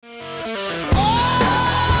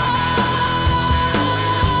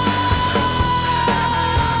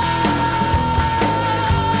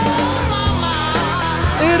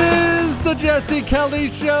Jesse Kelly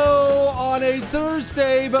Show on a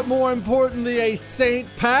Thursday, but more importantly, a St.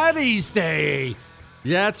 Paddy's Day.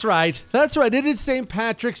 Yeah, that's right. That's right. It is St.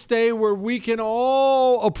 Patrick's Day, where we can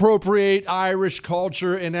all appropriate Irish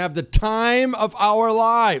culture and have the time of our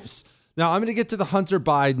lives. Now, I'm going to get to the Hunter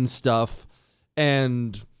Biden stuff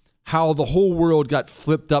and how the whole world got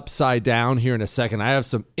flipped upside down here in a second. I have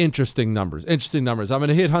some interesting numbers. I'm going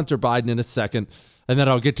to hit Hunter Biden in a second, and then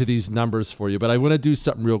I'll get to these numbers for you. But I want to do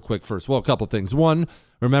something real quick first. Well, a couple things. One,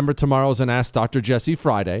 remember tomorrow's an Ask Dr. Jesse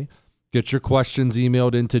Friday. Get your questions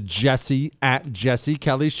emailed into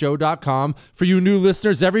jesse@jessekellyshow.com. For you new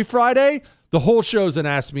listeners, every Friday, the whole show's an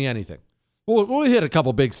Ask Me Anything. We'll hit a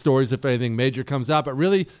couple big stories if anything major comes out, but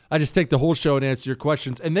really, I just take the whole show and answer your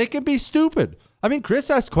questions, and they can be stupid. I mean, Chris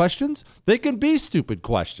asks questions. They can be stupid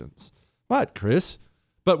questions. What, Chris?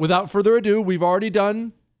 But without further ado, we've already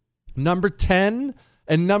done number 10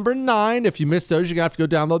 and number 9. If you missed those, you're going to have to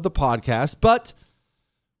go download the podcast. But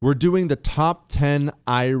we're doing the top 10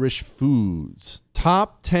 Irish foods.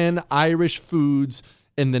 Top 10 Irish foods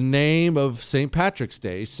in the name of St. Patrick's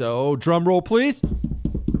Day. So, drum roll, please.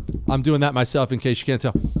 I'm doing that myself in case you can't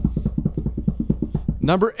tell.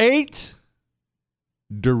 Number 8,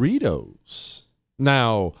 Doritos.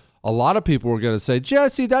 Now, a lot of people are going to say,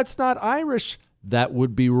 Jesse, that's not Irish. That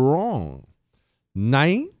would be wrong.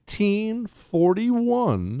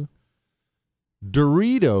 1941,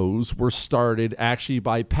 Doritos were started actually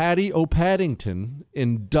by Paddy O'Paddington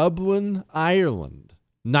in Dublin, Ireland.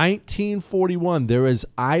 1941. They're as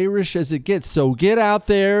Irish as it gets. So get out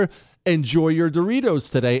there, enjoy your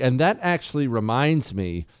Doritos today. And that actually reminds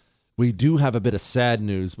me, we do have a bit of sad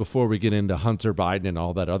news before we get into Hunter Biden and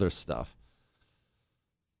all that other stuff.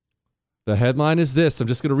 The headline is this. I'm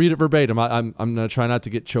just going to read it verbatim. I'm going to try not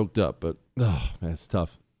to get choked up, but man, it's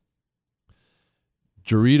tough.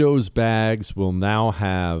 Doritos bags will now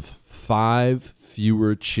have 5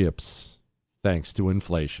 fewer chips thanks to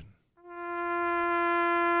inflation.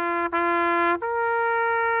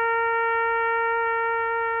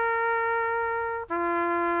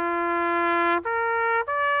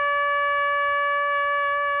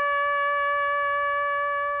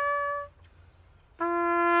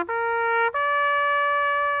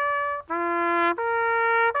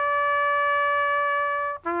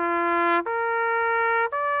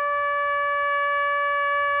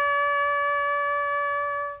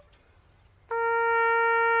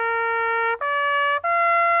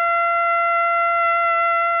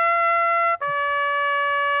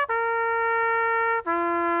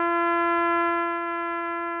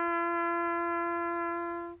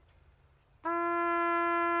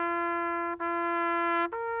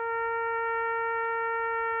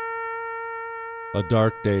 A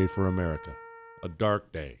dark day for America. A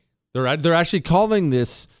dark day. They're actually calling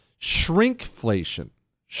this shrinkflation.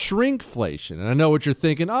 Shrinkflation. And I know what you're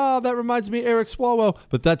thinking. Oh, that reminds me of Eric Swalwell.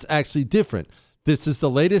 But that's actually different. This is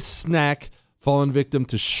the latest snack fallen victim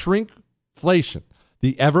to shrinkflation.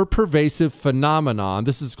 The ever-pervasive phenomenon.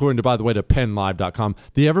 This is according to, by the way, to PennLive.com.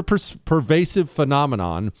 The ever-pervasive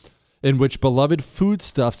phenomenon in which beloved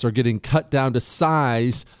foodstuffs are getting cut down to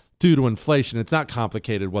size due to inflation. It's not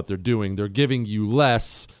complicated what they're doing. They're giving you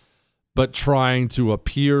less, but trying to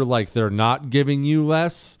appear like they're not giving you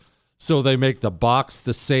less. So they make the box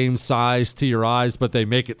the same size to your eyes, but they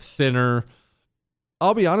make it thinner.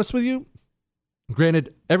 I'll be honest with you.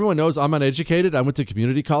 Granted, everyone knows I'm uneducated. I went to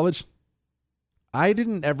community college. I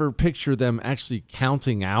didn't ever picture them actually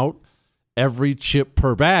counting out every chip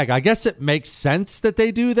per bag. I guess it makes sense that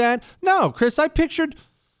they do that. No, Chris, I pictured...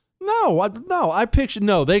 No,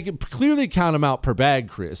 they can clearly count them out per bag,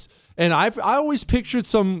 Chris. And I always pictured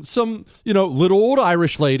some little old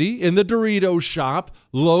Irish lady in the Doritos shop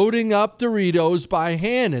loading up Doritos by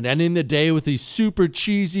hand and ending the day with these super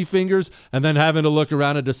cheesy fingers and then having to look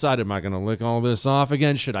around and decide, am I going to lick all this off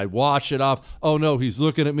again? Should I wash it off? Oh, no, he's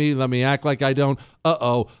looking at me. Let me act like I don't.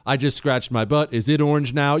 Uh-oh, I just scratched my butt. Is it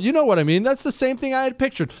orange now? You know what I mean? That's the same thing I had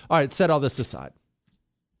pictured. All right, set all this aside.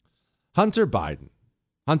 Hunter Biden's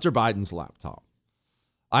laptop.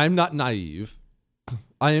 I'm not naive.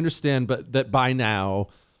 I understand, but that by now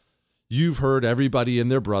you've heard everybody and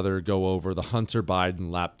their brother go over the Hunter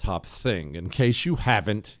Biden laptop thing. In case you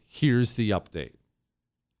haven't, here's the update.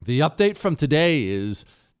 The update from today is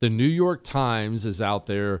the New York Times is out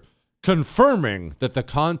there confirming that the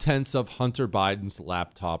contents of Hunter Biden's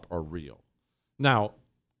laptop are real. Now,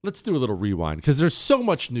 let's do a little rewind because there's so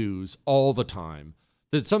much news all the time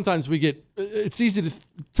that sometimes it's easy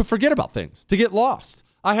to forget about things, to get lost.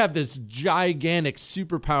 I have this gigantic,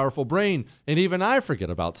 super powerful brain, and even I forget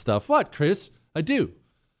about stuff. What, Chris? I do.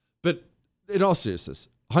 But in all seriousness,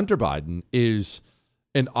 Hunter Biden is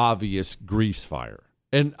an obvious grease fire.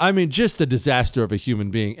 And I mean, just a disaster of a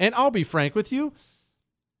human being. And I'll be frank with you,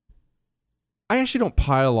 I actually don't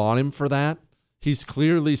pile on him for that. He's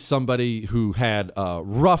clearly somebody who had a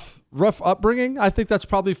rough upbringing. I think that's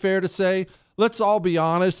probably fair to say. Let's all be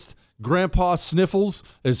honest. Grandpa Sniffles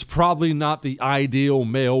is probably not the ideal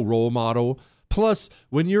male role model. Plus,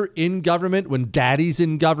 when you're in government, when daddy's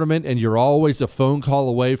in government and you're always a phone call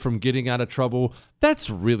away from getting out of trouble, that's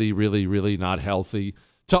really, really, really not healthy.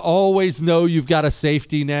 To always know you've got a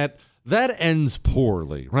safety net, that ends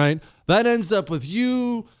poorly, right? That ends up with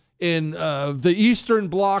you in the Eastern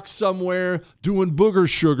Bloc somewhere doing booger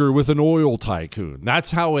sugar with an oil tycoon.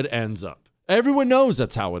 That's how it ends up. Everyone knows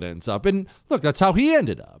that's how it ends up. And look, that's how he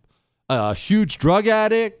ended up. A huge drug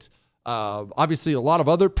addict, obviously a lot of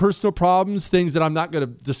other personal problems, things that I'm not going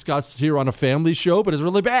to discuss here on a family show, but is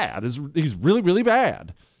really bad. He's really, really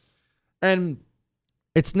bad. And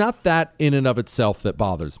it's not that in and of itself that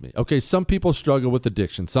bothers me. Okay, some people struggle with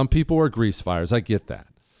addiction. Some people are grease fires. I get that.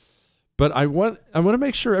 But I want to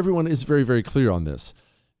make sure everyone is very, very clear on this.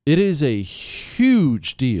 It is a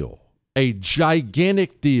huge deal, a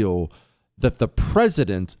gigantic deal that the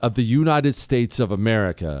president of the United States of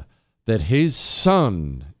America, that his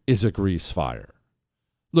son is a grease fire.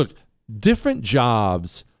 Look, different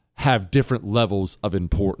jobs have different levels of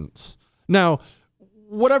importance. Now,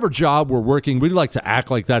 whatever job we're working, we like to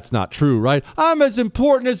act like that's not true, right? I'm as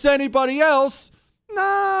important as anybody else.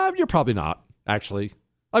 Nah, you're probably not, actually.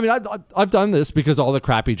 I mean, I've done this because all the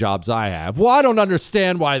crappy jobs I have. Well, I don't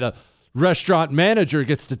understand why the restaurant manager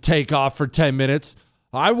gets to take off for 10 minutes.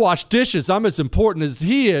 I wash dishes. I'm as important as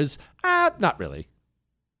he is. Not really.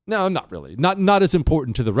 No, not really. Not as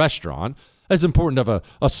important to the restaurant. As important of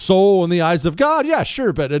a soul in the eyes of God? Yeah,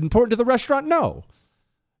 sure. But important to the restaurant? No.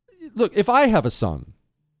 Look, if I have a son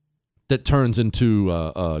that turns into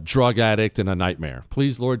a drug addict and a nightmare,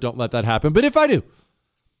 please, Lord, don't let that happen. But if I do,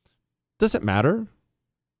 does it matter?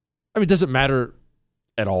 I mean, does it matter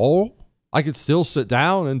at all? I could still sit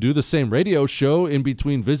down and do the same radio show in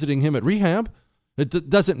between visiting him at rehab. It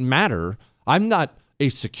doesn't matter. I'm not a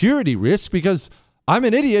security risk because I'm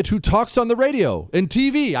an idiot who talks on the radio and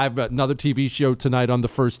TV. I have another TV show tonight on the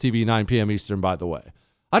First TV, 9 p.m. Eastern, by the way.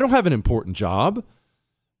 I don't have an important job.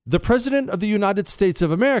 The President of the United States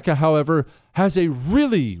of America, however, has a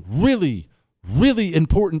really, really, really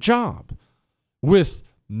important job with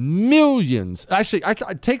millions. Actually, I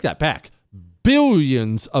take that back.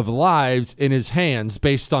 Billions of lives in his hands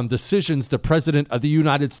based on decisions the President of the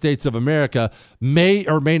United States of America may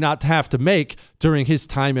or may not have to make during his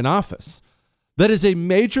time in office. That is a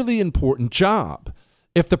majorly important job.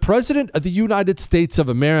 If the President of the United States of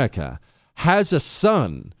America has a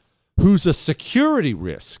son who's a security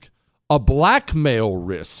risk, a blackmail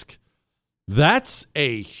risk, that's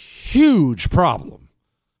a huge problem.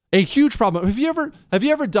 A huge problem. Have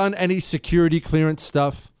you ever done any security clearance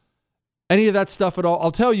stuff? Any of that stuff at all?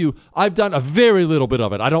 I'll tell you, I've done a very little bit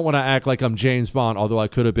of it. I don't want to act like I'm James Bond, although I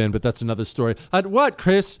could have been, but that's another story. What,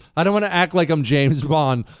 Chris? I don't want to act like I'm James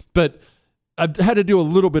Bond, but I've had to do a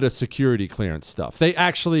little bit of security clearance stuff. They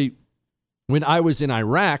actually, when I was in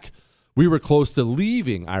Iraq, we were close to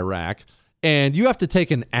leaving Iraq, and you have to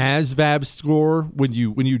take an ASVAB score when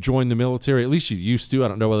you join the military. At least you used to. I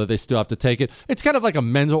don't know whether they still have to take it. It's kind of like a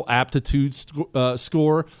mental aptitude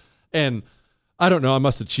score, and I don't know. I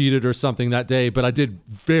must have cheated or something that day, but I did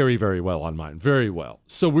very, very well on mine. Very well.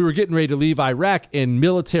 So we were getting ready to leave Iraq, and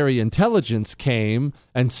military intelligence came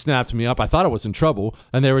and snapped me up. I thought I was in trouble,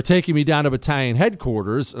 and they were taking me down to battalion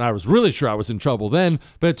headquarters, and I was really sure I was in trouble then,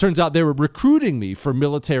 but it turns out they were recruiting me for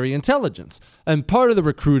military intelligence. And part of the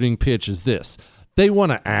recruiting pitch is this. They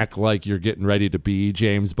want to act like you're getting ready to be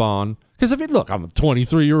James Bond. Because, I mean, look, I'm a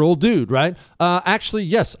 23-year-old dude, right? Actually,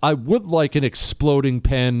 yes, I would like an exploding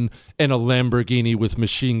pen and a Lamborghini with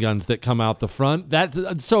machine guns that come out the front.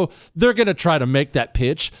 So they're going to try to make that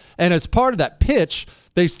pitch. And as part of that pitch,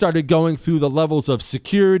 they started going through the levels of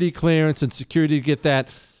security clearance and security to get that.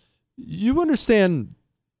 You understand,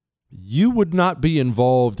 you would not be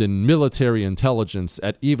involved in military intelligence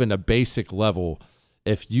at even a basic level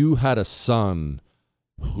if you had a son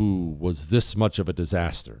who was this much of a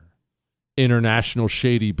disaster. International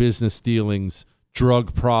shady business dealings,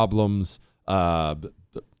 drug problems, how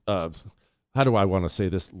do I want to say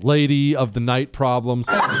this? Lady of the night problems.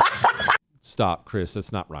 Stop, Chris.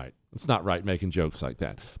 That's not right. It's not right making jokes like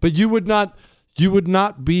that. But you would not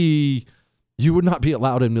be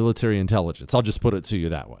allowed in military intelligence. I'll just put it to you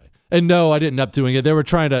that way. And no, I didn't end up doing it. They were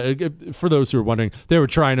trying to, for those who are wondering, they were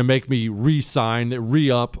trying to make me re-sign,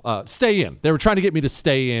 re-up, stay in. They were trying to get me to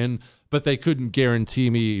stay in, but they couldn't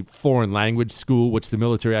guarantee me foreign language school, which the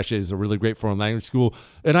military actually is a really great foreign language school,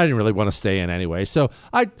 and I didn't really want to stay in anyway. So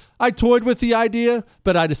I toyed with the idea,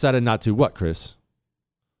 but I decided not to. What, Chris?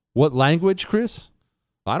 What language, Chris?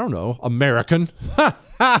 I don't know. American.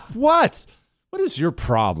 What? What is your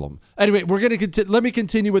problem? Anyway, we're going to let me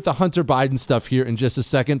continue with the Hunter Biden stuff here in just a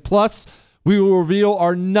second. Plus, we will reveal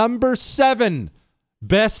our number 7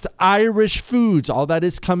 best Irish foods. All that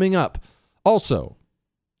is coming up. Also,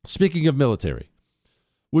 speaking of military,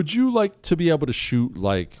 would you like to be able to shoot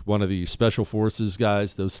like one of the special forces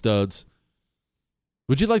guys, those studs?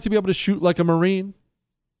 Would you like to be able to shoot like a Marine?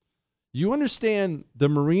 You understand the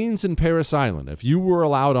Marines in Parris Island, if you were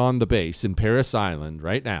allowed on the base in Parris Island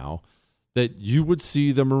right now, that you would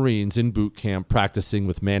see the Marines in boot camp practicing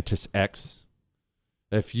with Mantis X.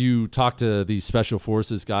 If you talk to these special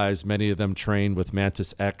forces guys, many of them train with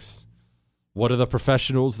Mantis X. What do the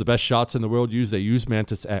professionals, the best shots in the world use? They use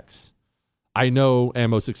Mantis X. I know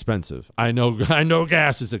ammo's expensive. I know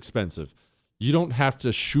gas is expensive. You don't have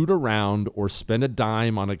to shoot around or spend a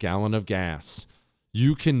dime on a gallon of gas.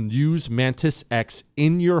 You can use Mantis X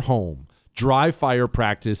in your home, dry fire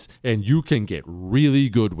practice, and you can get really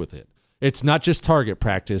good with it. It's not just target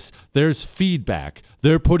practice. There's feedback.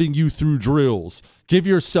 They're putting you through drills. Give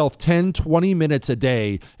yourself 10, 20 minutes a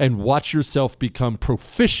day and watch yourself become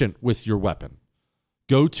proficient with your weapon.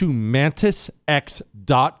 Go to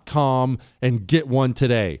mantisx.com and get one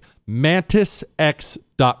today.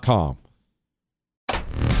 mantisx.com.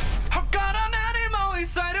 I've got an animal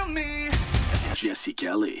inside of me. Jesse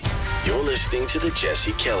Kelly. You're listening to The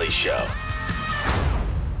Jesse Kelly Show.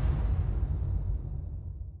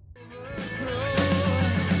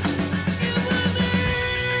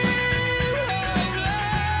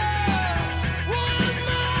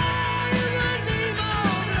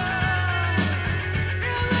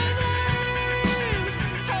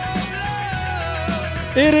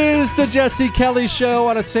 It is the Jesse Kelly Show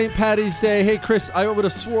on a St. Paddy's Day. Hey, Chris, I would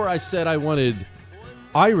have swore I said I wanted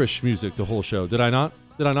Irish music the whole show. Did I not?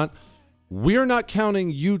 We're not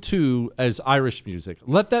counting U2 as Irish music.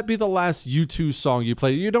 Let that be the last U2 song you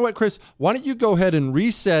play. You know what, Chris? Why don't you go ahead and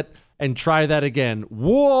reset and try that again?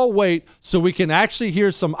 We'll all wait so we can actually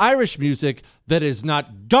hear some Irish music that is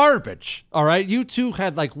not garbage. All right? U2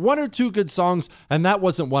 had like 1 or 2 good songs, and that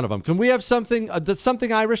wasn't one of them. Can we have something that's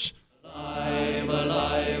something Irish?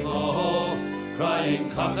 Alive, oh,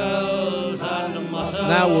 crying cockles and mussels.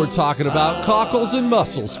 Now we're talking about cockles and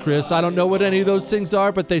mussels, Chris. I don't know what any of those things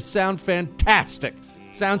are, but they sound fantastic.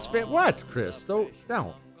 What, Chris? No.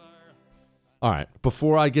 All right.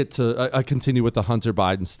 Before I get to, I continue with the Hunter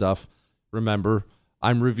Biden stuff. Remember,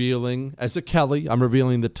 I'm revealing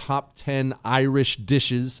the top 10 Irish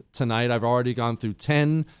dishes tonight. I've already gone through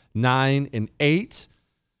 10, 9, and 8.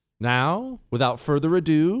 Now, without further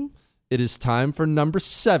ado, it is time for number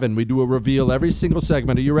 7. We do a reveal every single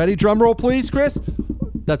segment. Are you ready? Drum roll, please, Chris.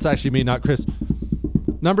 That's actually me, not Chris.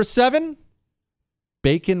 Number 7,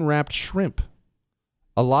 bacon-wrapped shrimp.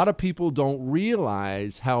 A lot of people don't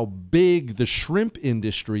realize how big the shrimp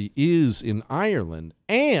industry is in Ireland,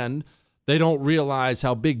 and they don't realize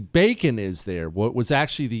how big bacon is there. What was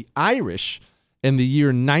actually the Irish in the year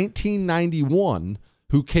 1991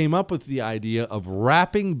 who came up with the idea of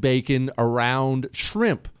wrapping bacon around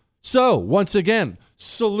shrimp. So, once again,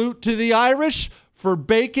 salute to the Irish for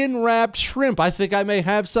bacon-wrapped shrimp. I think I may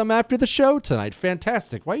have some after the show tonight.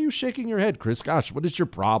 Fantastic. Why are you shaking your head, Chris? Gosh, what is your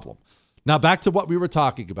problem? Now, back to what we were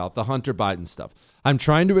talking about, the Hunter Biden stuff. I'm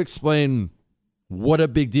trying to explain what a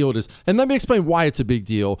big deal it is. And let me explain why it's a big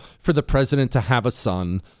deal for the president to have a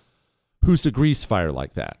son who's a grease fire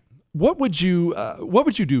like that. What would you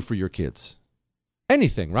do for your kids?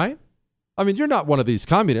 Anything, right? I mean, you're not one of these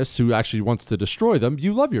communists who actually wants to destroy them.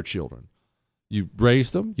 You love your children. You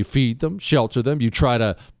raise them, you feed them, shelter them. You try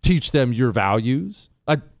to teach them your values.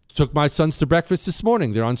 I took my sons to breakfast this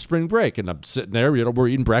morning. They're on spring break, and I'm sitting there. We're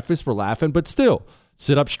eating breakfast. We're laughing, but still,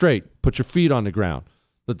 sit up straight. Put your feet on the ground.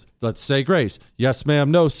 Let's say grace. Yes, ma'am.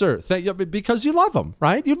 No, sir. Because you love them,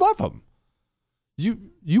 right? You love them.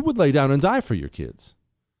 You would lay down and die for your kids.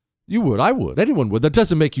 You would. I would. Anyone would. That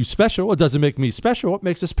doesn't make you special. It doesn't make me special. It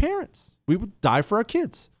makes us parents. We would die for our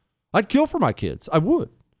kids. I'd kill for my kids. I would.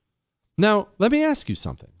 Now, let me ask you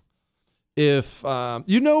something. If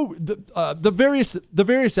the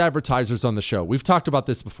various advertisers on the show, we've talked about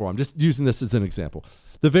this before. I'm just using this as an example.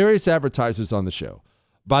 The various advertisers on the show,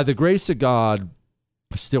 by the grace of God,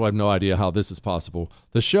 I still have no idea how this is possible.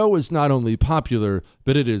 The show is not only popular,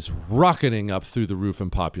 but it is rocketing up through the roof in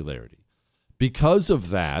popularity. Because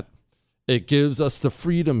of that, it gives us the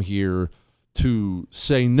freedom here to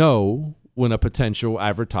say no when a potential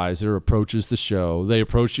advertiser approaches the show, they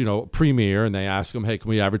approach, Premiere, and they ask them, hey, can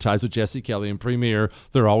we advertise with Jesse Kelly? And Premiere,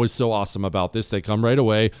 they're always so awesome about this. They come right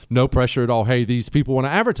away, no pressure at all. Hey, these people want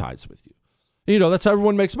to advertise with you. That's how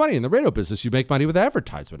everyone makes money in the radio business. You make money with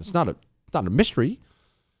advertisement. It's not a mystery.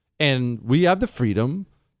 And we have the freedom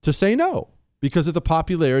to say no because of the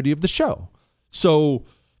popularity of the show. So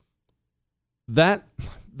that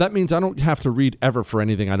means I don't have to read ever for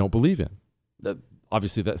anything I don't believe in.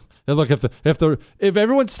 Obviously, look, if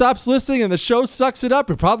everyone stops listening and the show sucks it up,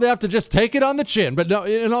 we probably have to just take it on the chin. But no,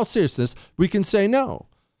 in all seriousness, we can say no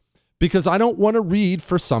because I don't want to read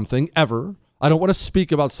for something ever. I don't want to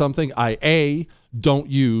speak about something I A, don't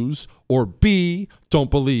use, or B,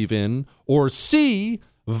 don't believe in, or C,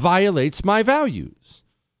 violates my values.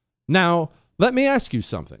 Now, let me ask you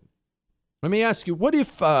something. Let me ask you, what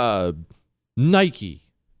if Nike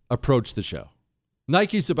approached the show?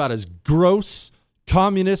 Nike's about as gross,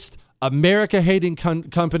 communist, America-hating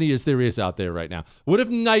company as there is out there right now. What if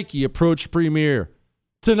Nike approached Premiere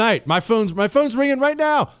tonight? My phone's ringing right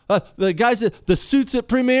now. The guys the suits at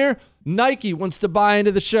Premiere, Nike wants to buy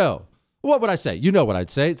into the show. What would I say? You know what I'd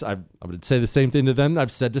say. I would say the same thing to them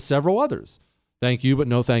I've said to several others. Thank you, but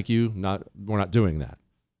no thank you. We're not doing that.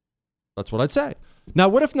 That's what I'd say. Now,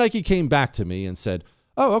 what if Nike came back to me and said,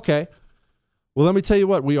 oh, okay, well, let me tell you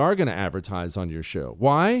what, we are going to advertise on your show.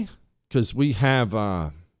 Why? Because we have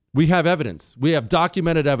evidence. We have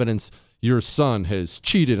documented evidence your son has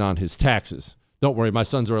cheated on his taxes. Don't worry, my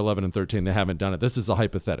sons are 11 and 13. They haven't done it. This is a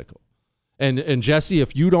hypothetical. And Jesse,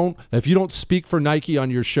 if you don't speak for Nike on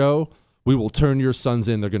your show, we will turn your sons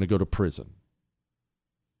in. They're going to go to prison.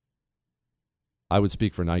 I would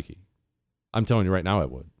speak for Nike. I'm telling you right now I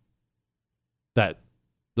would.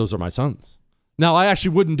 Those are my sons. Now, I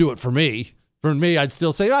actually wouldn't do it for me. For me, I'd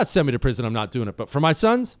still say, send me to prison. I'm not doing it. But for my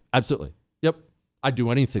sons, absolutely. Yep. I'd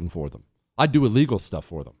do anything for them. I'd do illegal stuff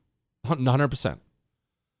for them. 100%.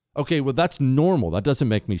 Okay, well, that's normal. That doesn't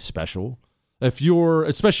make me special.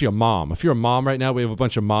 Especially a mom. If you're a mom right now, we have a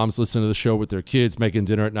bunch of moms listening to the show with their kids, making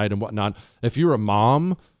dinner at night and whatnot. If you're a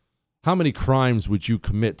mom, how many crimes would you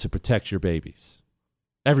commit to protect your babies?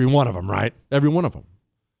 Every one of them, right? Every one of them.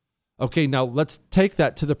 Okay, now let's take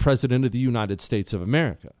that to the President of the United States of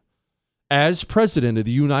America. As President of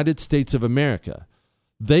the United States of America,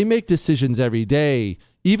 they make decisions every day,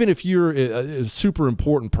 even if you're a super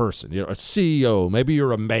important person, a CEO, maybe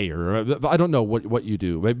you're a mayor. I don't know what you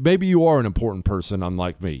do. Maybe you are an important person,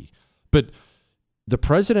 unlike me. But the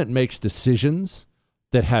president makes decisions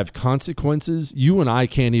that have consequences you and I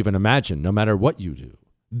can't even imagine, no matter what you do.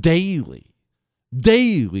 Daily,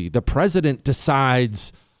 the president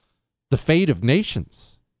decides the fate of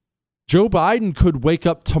nations. Joe Biden could wake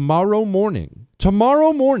up tomorrow morning. Joe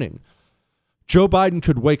Biden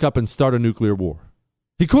could wake up and start a nuclear war.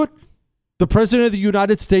 He could. The President of the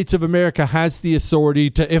United States of America has the authority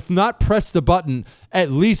to, if not press the button,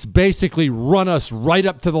 at least basically run us right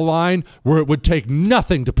up to the line where it would take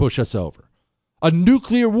nothing to push us over. A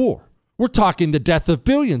nuclear war. We're talking the death of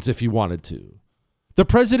billions if he wanted to. The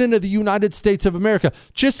President of the United States of America,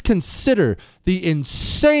 just consider the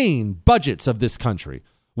insane budgets of this country.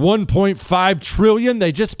 $1.5 trillion,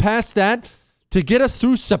 they just passed that to get us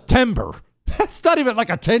through September. That's not even like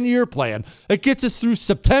a 10-year plan. It gets us through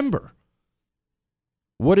September.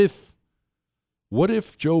 What if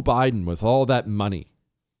Joe Biden, with all that money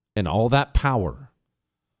and all that power,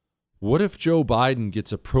 what if Joe Biden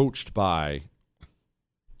gets approached by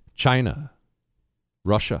China,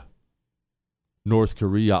 Russia, North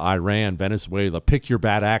Korea, Iran, Venezuela, pick your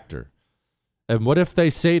bad actor. And what if they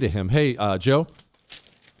say to him, hey, Joe,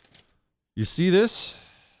 you see this?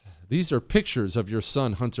 These are pictures of your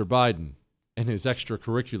son, Hunter Biden, and his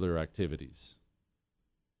extracurricular activities.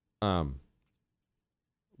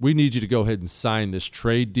 We need you to go ahead and sign this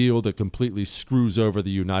trade deal that completely screws over the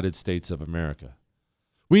United States of America.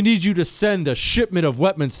 We need you to send a shipment of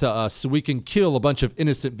weapons to us so we can kill a bunch of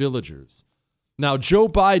innocent villagers. Now, Joe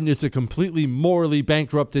Biden is a completely morally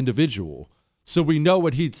bankrupt individual, so we know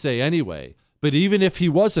what he'd say anyway. But even if he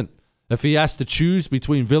wasn't, if he has to choose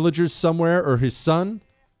between villagers somewhere or his son,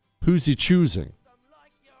 who's he choosing?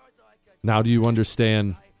 Now, do you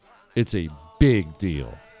understand? It's a big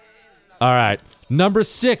deal. All right, number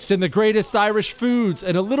 6 in the greatest Irish foods,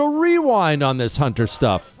 and a little rewind on this Hunter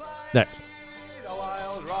stuff. Next.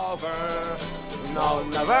 No,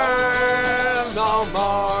 never, no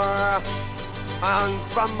more. And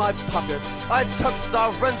from my pocket I took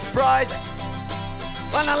sovereign's brides.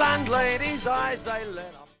 When the landlady's eyes they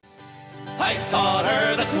lit up, I thought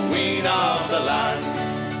her the queen of the land,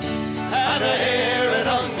 and her hair it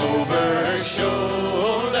hung over her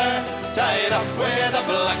shoulder, tied up with a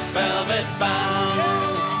black velvet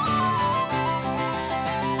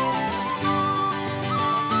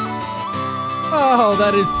Oh,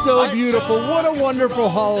 that is so beautiful. What a wonderful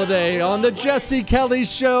holiday on the Jesse Kelly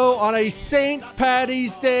Show on a St.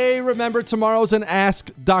 Paddy's Day. Remember, tomorrow's an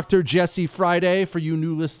Ask Dr. Jesse Friday. For you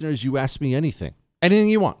new listeners, you ask me anything. Anything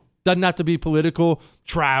you want. Doesn't have to be political,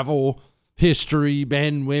 travel, history,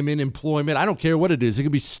 men, women, employment. I don't care what it is. It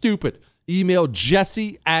can be stupid. Email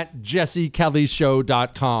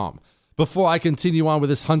jesse@jessekellyshow.com. Before I continue on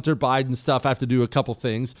with this Hunter Biden stuff, I have to do a couple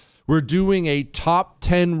things. We're doing a top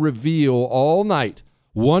 10 reveal all night,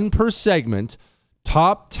 one per segment,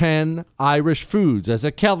 top 10 Irish foods. As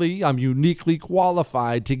a Kelly, I'm uniquely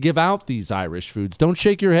qualified to give out these Irish foods. Don't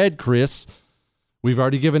shake your head, Chris. We've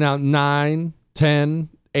already given out 9, 10,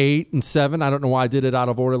 8, and 7. I don't know why I did it out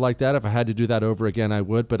of order like that. If I had to do that over again, I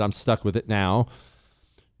would, but I'm stuck with it now.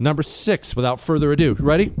 Number 6, without further ado.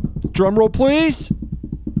 Ready? Drum roll, please.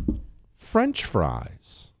 French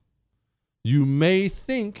fries. You may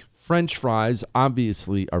think French fries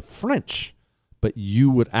obviously are French, but you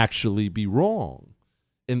would actually be wrong.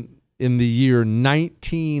 In the year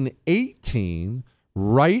 1918,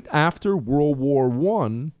 right after World War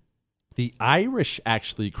I, the Irish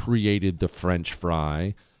actually created the French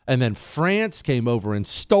fry, and then France came over and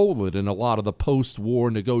stole it, and a lot of the post-war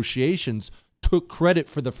negotiations took credit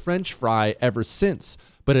for the French fry ever since.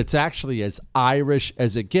 But it's actually as Irish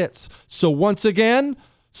as it gets. So once again,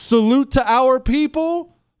 salute to our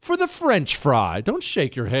people for the French fry. Don't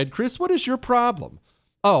shake your head, Chris. What is your problem?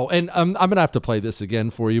 Oh, and I'm going to have to play this again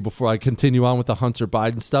for you before I continue on with the Hunter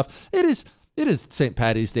Biden stuff. It is St.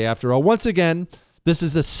 Paddy's Day after all. Once again, this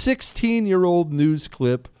is a 16-year-old news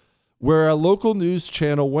clip where a local news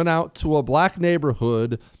channel went out to a black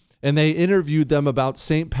neighborhood and they interviewed them about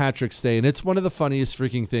St. Patrick's Day. And it's one of the funniest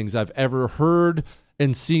freaking things I've ever heard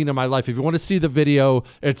and seen in my life. If you want to see the video,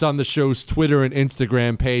 it's on the show's Twitter and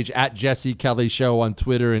Instagram page, at Jesse Kelly Show on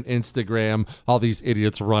Twitter and Instagram. All these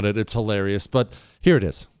idiots run it. It's hilarious. But here it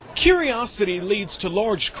is. Curiosity leads to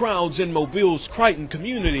large crowds in Mobile's Crichton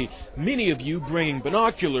community. Many of you bringing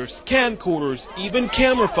binoculars, camcorders, even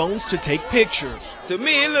camera phones to take pictures. To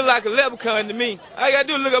me, it look like a leprechaun to me. All I gotta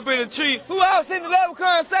do is look up in the tree. Who else seen the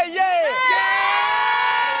leprechaun say yeah?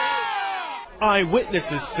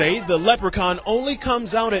 Eyewitnesses say the leprechaun only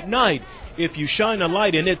comes out at night. If you shine a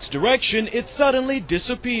light in its direction, it suddenly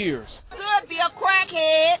disappears. Could be a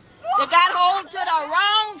crackhead that got hold to the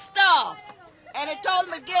wrong stuff. And it told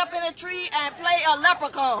him to get up in a tree and play a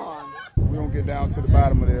leprechaun. We're going to get down to the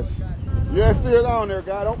bottom of this. Yeah, still on there,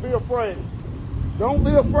 guy. Don't be afraid. Don't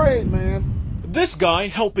be afraid, man. This guy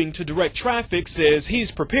helping to direct traffic says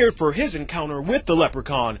he's prepared for his encounter with the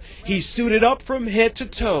leprechaun. He's suited up from head to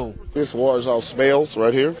toe. This wars off spells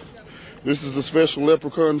right here. This is a special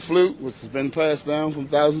leprechaun flute, which has been passed down from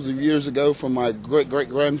thousands of years ago from my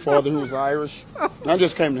great-great-grandfather who was Irish. I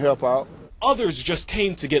just came to help out. Others just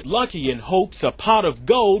came to get lucky in hopes a pot of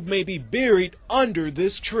gold may be buried under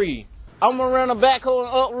this tree. I'm gonna run a backhoe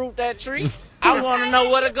and uproot that tree. I want to know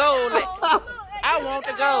where the gold is. I want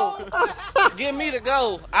the gold. Give me the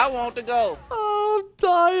gold. I want the gold. Oh, I'm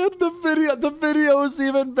dying. The video is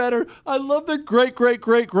even better. I love the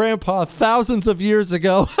great-great-great-grandpa thousands of years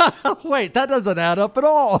ago. Wait, that doesn't add up at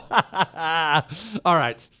all. All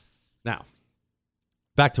right. Now,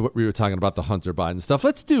 back to what we were talking about, the Hunter Biden stuff.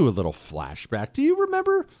 Let's do a little flashback. Do you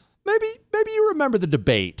remember? Maybe you remember the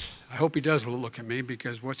debate. I hope he does look at me,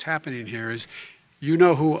 because what's happening here is, you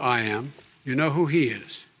know who I am. You know who he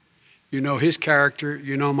is. You know his character.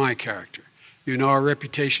 You know my character. You know our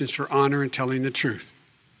reputations for honor and telling the truth.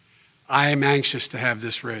 I am anxious to have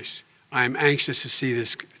this race. I am anxious to see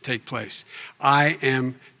this take place.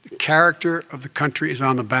 The character of the country is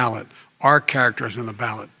on the ballot. Our character is on the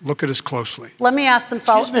ballot. Look at us closely. Let me ask some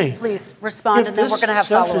follow-up. Please respond, and then we're going to have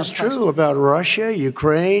follow-up questions. If this stuff is true about Russia,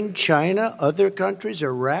 Ukraine, China, other countries,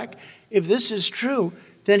 Iraq, if this is true,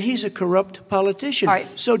 then he's a corrupt politician. All right.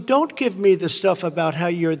 So don't give me the stuff about how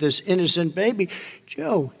you're this innocent baby.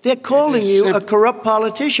 Joe, they're calling you a corrupt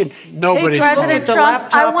politician. Nobody's President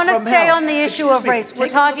Trump, I want to stay on the issue of race. We're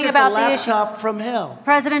talking about the issue. Laptop from hell.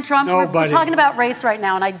 President Trump, we're talking about race right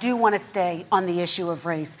now, and I do want to stay on the issue of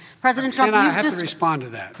race. President Trump, I have to respond to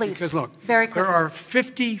that. Please. Because look, very quickly. There are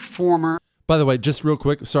 50 former... By the way, just real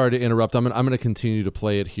quick, sorry to interrupt. I'm going to continue to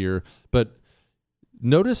play it here, but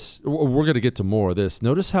notice, we're going to get to more of this.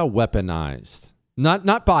 Notice how weaponized,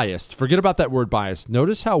 not biased. Forget about that word biased.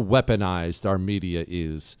 Notice how weaponized our media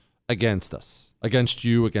is against us, against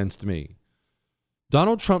you, against me.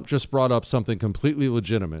 Donald Trump just brought up something completely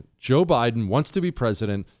legitimate. Joe Biden wants to be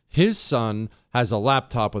president. His son has a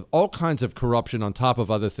laptop with all kinds of corruption on top of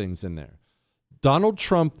other things in there. Donald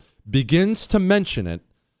Trump begins to mention it,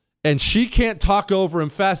 and she can't talk over him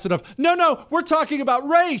fast enough. No, we're talking about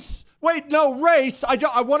race. Wait, no, race.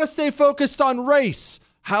 I want to stay focused on race.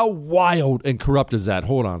 How wild and corrupt is that?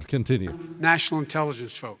 Hold on, continue. National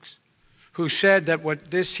intelligence folks who said that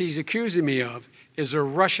what he's accusing me of is a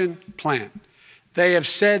Russian plant. They have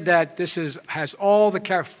said that this has all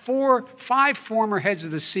the 5 former heads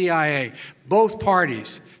of the CIA, both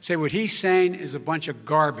parties, say what he's saying is a bunch of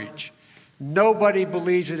garbage. Nobody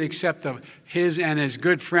believes it except his and his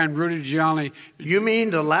good friend Rudy Giuliani. You mean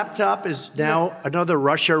the laptop is now another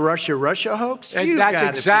Russia hoax? That's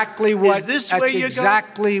exactly what. Is this that's where you're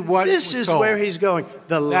exactly going? what. This is told. where he's going.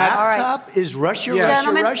 The laptop is Russia,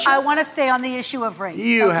 Gentlemen, Russia. I want to stay on the issue of race.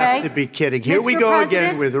 You okay? have to be kidding. Here we go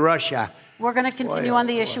again with Russia. We're going to continue on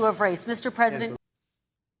the issue of race. Mr. President.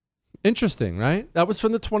 Interesting, right? That was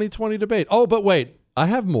from the 2020 debate. Oh, but wait. I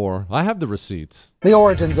have more. I have the receipts. The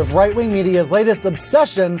origins of right-wing media's latest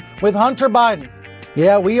obsession with Hunter Biden.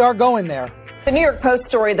 Yeah, we are going there. The New York Post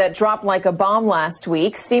story that dropped like a bomb last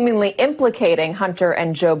week, seemingly implicating Hunter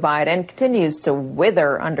and Joe Biden, continues to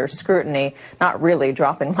wither under scrutiny, not really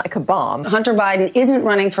dropping like a bomb. Hunter Biden isn't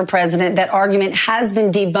running for president. That argument has been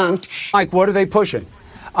debunked. Mike, what are they pushing?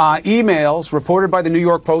 Emails reported by the New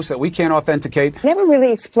York Post that we can't authenticate. Never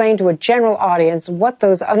really explained to a general audience what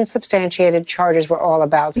those unsubstantiated charges were all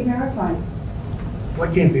about. Verified.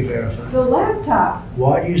 What can't be verified? The laptop.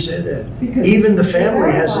 Why do you say that? Because even the family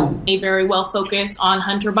hasn't. They very well focus on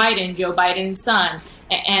Hunter Biden, Joe Biden's son,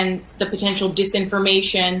 and the potential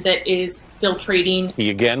disinformation that is filtrating. He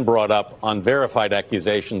again brought up unverified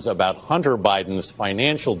accusations about Hunter Biden's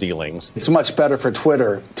financial dealings. It's much better for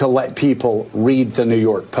Twitter to let people read the New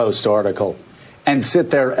York Post article and sit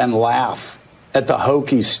there and laugh at the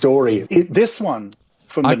hokey story. This one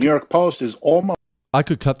from the New York Post is almost... I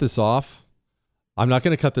could cut this off. I'm not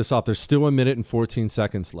going to cut this off. There's still 1 minute and 14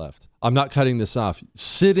 seconds left. I'm not cutting this off.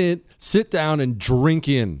 Sit down and drink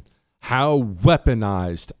in how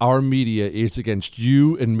weaponized our media is against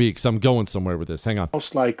you and me, because I'm going somewhere with this. Hang on.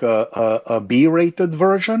 Almost like a B-rated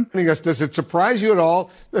version. Does it surprise you at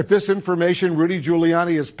all that this information Rudy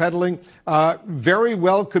Giuliani is peddling very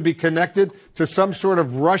well could be connected to some sort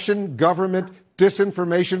of Russian government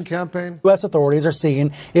disinformation campaign? U.S. authorities are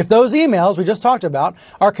seeing if those emails we just talked about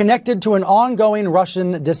are connected to an ongoing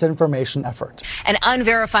Russian disinformation effort. And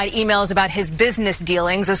unverified emails about his business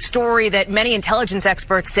dealings, a story that many intelligence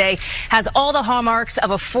experts say has all the hallmarks of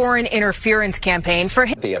a foreign interference campaign for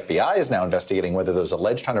him. The FBI is now investigating whether those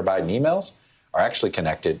alleged Hunter Biden emails are actually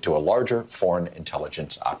connected to a larger foreign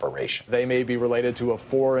intelligence operation. They may be related to a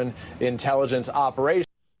foreign intelligence operation.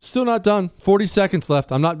 Still not done. 40 seconds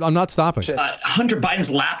left. I'm not stopping. Hunter Biden's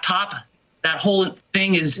laptop, that whole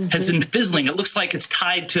thing has been fizzling. It looks like it's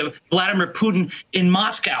tied to Vladimir Putin in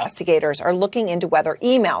Moscow. Investigators are looking into whether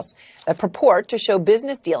emails that purport to show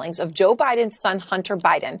business dealings of Joe Biden's son, Hunter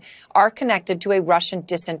Biden, are connected to a Russian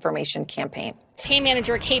disinformation campaign. Campaign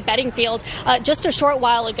manager Kate Bedingfield just a short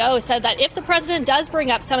while ago said that if the president does bring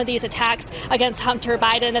up some of these attacks against Hunter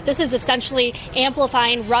Biden, that this is essentially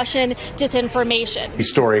amplifying Russian disinformation.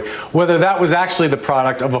 Story, whether that was actually the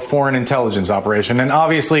product of a foreign intelligence operation. And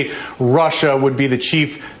obviously, Russia would be the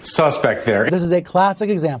chief suspect there. This is a classic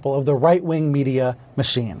example of the right-wing media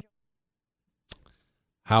machine.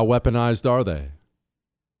 How weaponized are they?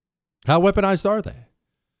 How weaponized are they?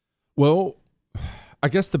 Well, I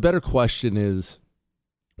guess the better question is,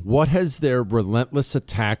 what has their relentless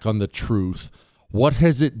attack on the truth, what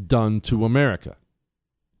has it done to America?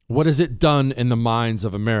 What has it done in the minds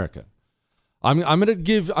of America? We're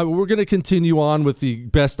going to continue on with the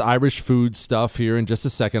best Irish food stuff here in just a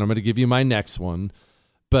second. I'm going to give you my next one.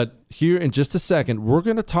 But here in just a second, we're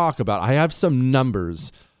going to talk about, I have some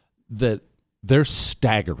numbers that they're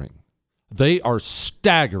staggering. They are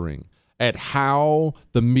staggering at how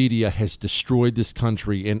the media has destroyed this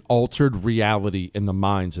country and altered reality in the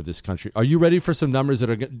minds of this country. Are you ready for some numbers that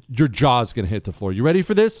are your jaw's going to hit the floor? You ready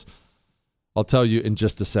for this? I'll tell you in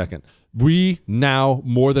just a second. We now,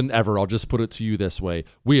 more than ever, I'll just put it to you this way,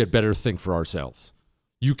 we had better think for ourselves.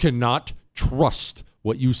 You cannot trust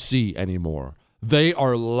what you see anymore. They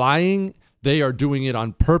are lying. They are doing it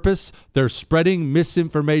on purpose. They're spreading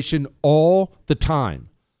misinformation all the time.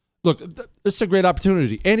 Look, this is a great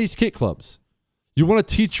opportunity. Annie's Kit Clubs. You want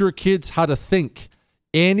to teach your kids how to think.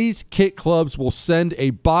 Annie's Kit Clubs will send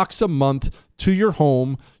a box a month to your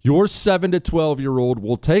home. Your 7 to 12-year-old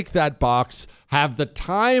will take that box, have the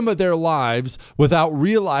time of their lives without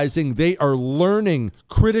realizing they are learning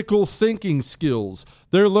critical thinking skills.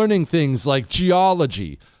 They're learning things like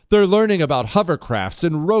geology. They're learning about hovercrafts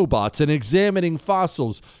and robots and examining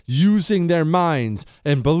fossils using their minds.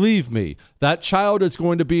 And believe me, that child is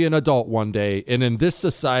going to be an adult one day. And in this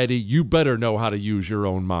society, you better know how to use your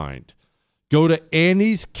own mind. Go to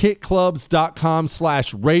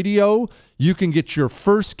AnniesKitClubs.com/radio. You can get your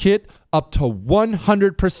first kit up to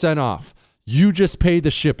 100% off. You just pay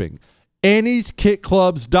the shipping.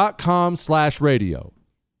 AnniesKitClubs.com/radio.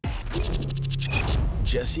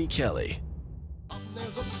 Jesse Kelly.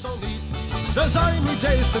 Says I'm a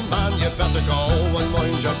Jason man, you better go and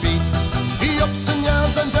mind your beat. He ups and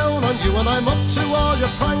yells and down on you, and I'm up to all your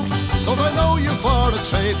pranks. Though I know you for a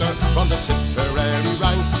traitor from the Tipperary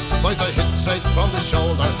ranks. Boys, I hit straight from the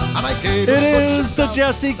shoulder, and I gave It is the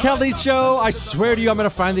Jesse Kelly Show. I swear to you, I'm going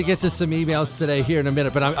to finally get to some emails today here in a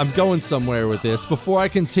minute, but I'm going somewhere with this. Before I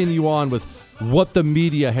continue on with what the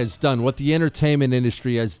media has done, what the entertainment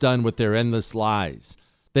industry has done with their endless lies.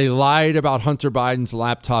 They lied about Hunter Biden's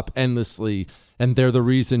laptop endlessly, and they're the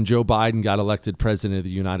reason Joe Biden got elected president of the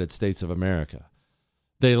United States of America.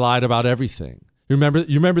 They lied about everything. You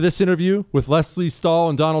remember this interview with Leslie Stahl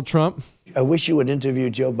and Donald Trump? I wish you would interview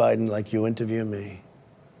Joe Biden like you interview me.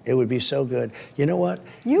 It would be so good. You know what?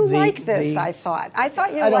 You like this, I thought. I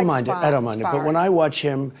thought you I don't liked mind it. I don't mind it. But when I watch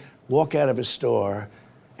him walk out of a store,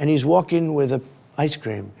 and he's walking with an ice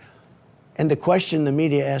cream, and the question the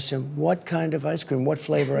media asks him, what kind of ice cream, what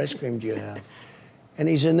flavor ice cream do you have? And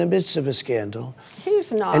he's in the midst of a scandal.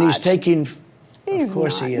 He's not. And he's taking, He's of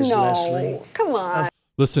course not. he is, No. Leslie. Come on.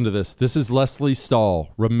 Listen to this. This is Leslie Stahl.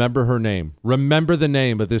 Remember her name. Remember the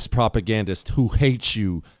name of this propagandist who hates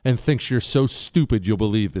you and thinks you're so stupid you'll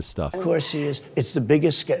believe this stuff. Of course he is. It's the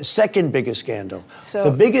biggest, second biggest scandal. So-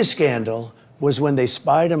 The biggest scandal was when they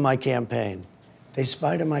spied on my campaign. They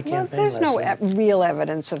spied on my Well, campaign, there's no Leslie. real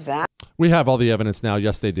evidence of that. We have all the evidence now.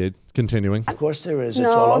 Yes, they did. Continuing. Of course there is. No.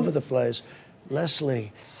 It's all over the place.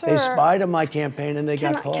 Leslie, Sir, they spied on my campaign and they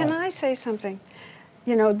Can got caught. Can I say something?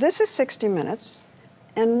 You know, this is 60 Minutes,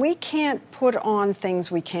 and we can't put on things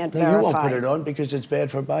we can't No, verify. you won't put it on because it's bad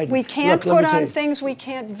for Biden. We can't Look, let me put tell on you. things we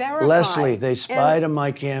can't verify. Leslie, they spied And- on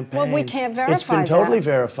my campaign. Well, we can't verify It's been totally that.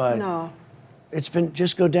 verified. No. It's been,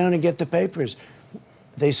 just go down and get the papers.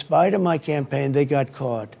 They spied on my campaign, they got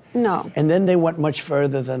caught. No. And then they went much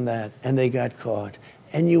further than that, and they got caught.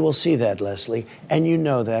 And you will see that, Leslie, and you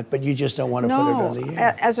know that, but you just don't want to put it on the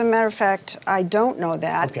air. As a matter of fact, I don't know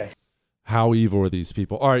that. Okay. How evil are these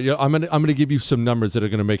people? All right, I'm gonna give you some numbers that are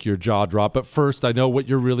gonna make your jaw drop. But first, I know what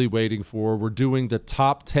you're really waiting for. We're doing the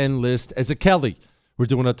top 10 list as a Kelly. We're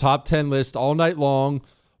doing a top 10 list all night long,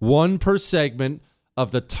 one per segment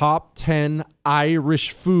of the top 10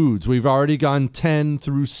 Irish foods. We've already gone 10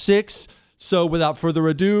 through 6. So without further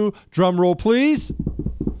ado, drum roll, please.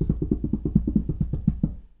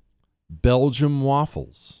 Belgium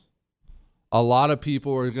waffles. A lot of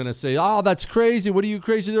people are going to say, oh, that's crazy. What are you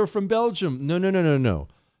crazy? They're from Belgium. No.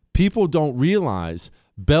 People don't realize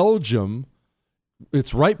Belgium,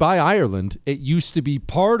 it's right by Ireland. It used to be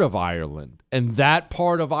part of Ireland. And that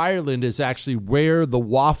part of Ireland is actually where the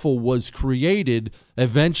waffle was created.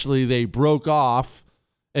 Eventually, they broke off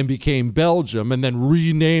and became Belgium and then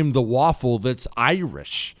renamed the waffle that's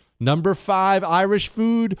Irish. Number 5 Irish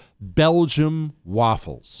food, Belgium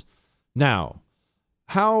waffles. Now,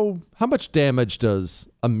 how much damage does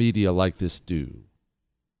a media like this do?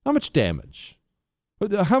 How much damage?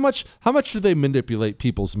 How much do they manipulate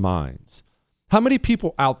people's minds? How many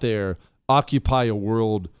people out there occupy a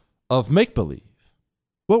world of make-believe?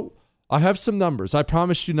 Well, I have some numbers. I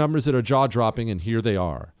promised you numbers that are jaw-dropping, and here they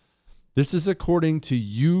are. This is according to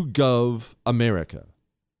YouGov America.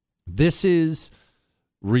 This is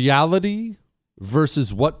reality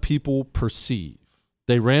versus what people perceive.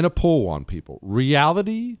 They ran a poll on people.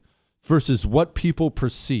 Reality versus what people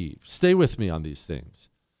perceive. Stay with me on these things.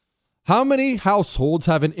 How many households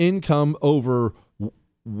have an income over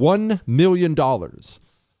 $1 million?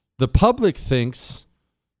 The public thinks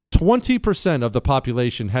 20% of the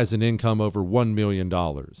population has an income over $1 million.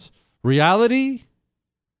 Reality,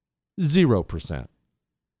 0%.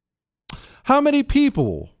 How many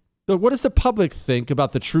people? What does the public think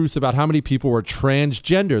about the truth about how many people are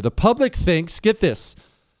transgender? The public thinks, get this,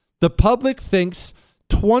 the public thinks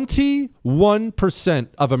 21%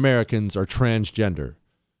 of Americans are transgender.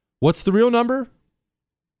 What's the real number?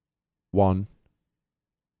 1.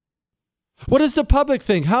 What does the public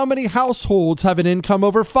think? How many households have an income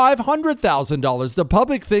over $500,000? The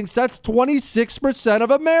public thinks that's 26% of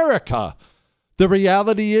America. The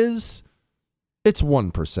reality is, it's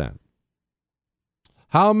 1%.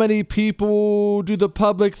 How many people do the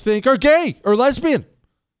public think are gay or lesbian?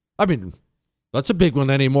 I mean, that's a big one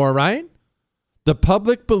anymore, right? The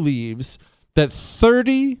public believes that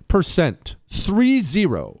 30%,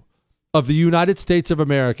 30, of the United States of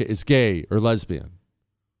America is gay or lesbian.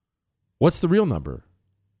 What's the real number?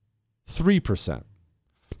 3%.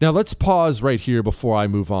 Now, let's pause right here before I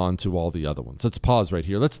move on to all the other ones. Let's pause right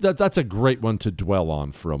here. That's a great one to dwell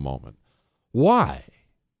on for a moment. Why?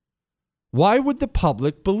 Why would the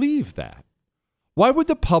public believe that? Why would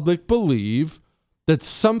the public believe that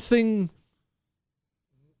something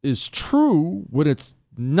is true when it's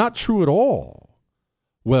not true at all?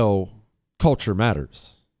 Well, culture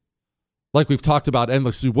matters. Like we've talked about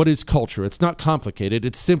endlessly, what is culture? It's not complicated.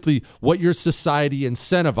 It's simply what your society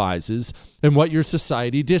incentivizes and what your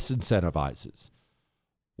society disincentivizes.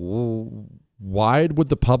 Why would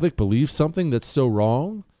the public believe something that's so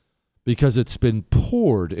wrong? Because it's been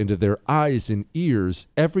poured into their eyes and ears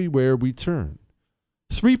everywhere we turn.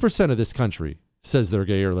 3% of this country says they're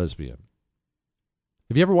gay or lesbian.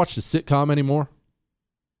 Have you ever watched a sitcom anymore?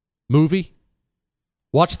 Movie?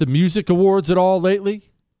 Watched the music awards at all lately?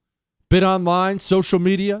 Been online, social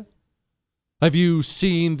media? Have you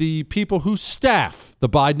seen the people who staff the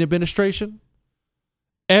Biden administration?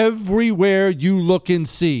 Everywhere you look and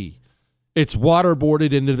see, it's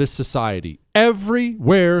waterboarded into this society.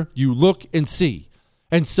 Everywhere you look and see.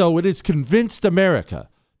 And so it has convinced America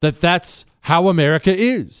that that's how America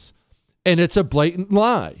is. And it's a blatant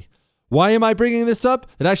lie. Why am I bringing this up?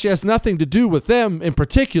 It actually has nothing to do with them in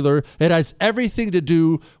particular. It has everything to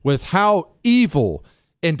do with how evil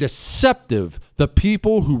and deceptive the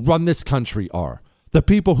people who run this country are. The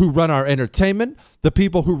people who run our entertainment, the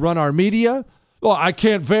people who run our media. Well, I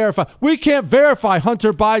can't verify. We can't verify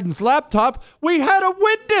Hunter Biden's laptop. We had a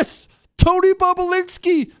witness. Tony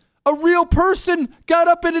Bobulinski, a real person, got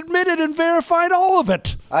up and admitted and verified all of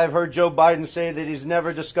it. I've heard Joe Biden say that he's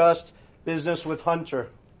never discussed business with Hunter.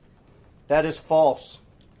 That is false.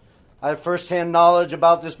 I have firsthand knowledge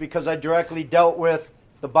about this because I directly dealt with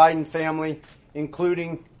the Biden family,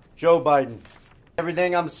 including Joe Biden.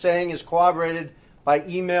 Everything I'm saying is corroborated by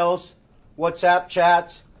emails, WhatsApp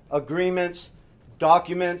chats, agreements,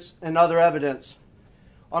 documents, and other evidence.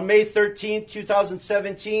 On May 13,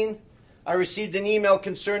 2017, I received an email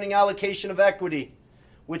concerning allocation of equity,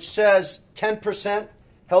 which says 10%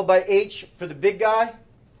 held by H for the big guy.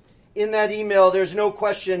 In that email, there's no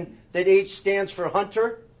question that H stands for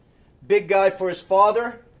Hunter, big guy for his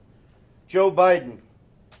father, Joe Biden,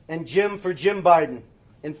 and Jim for Jim Biden.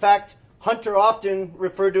 In fact, Hunter often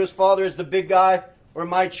referred to his father as the big guy or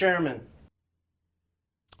my chairman.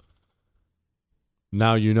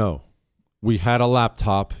 Now you know. We had a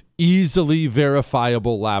laptop, easily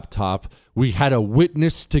verifiable laptop. We had a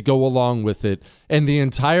witness to go along with it. And the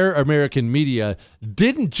entire American media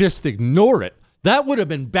didn't just ignore it. That would have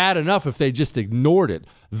been bad enough if they just ignored it.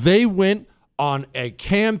 They went on a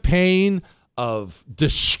campaign of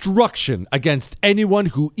destruction against anyone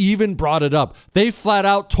who even brought it up. They flat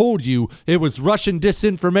out told you it was Russian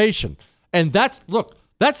disinformation. And that's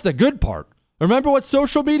the good part. Remember what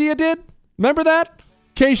social media did? Remember that?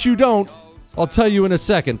 In case you don't, I'll tell you in a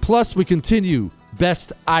second. Plus, we continue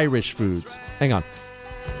best Irish foods. Hang on.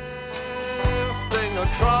 Drifting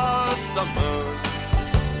across the moon,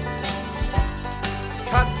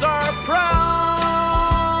 cats are prowling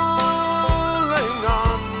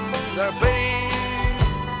on their beat.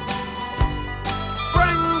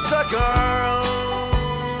 Springs a girl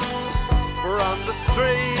from the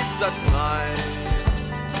streets at night.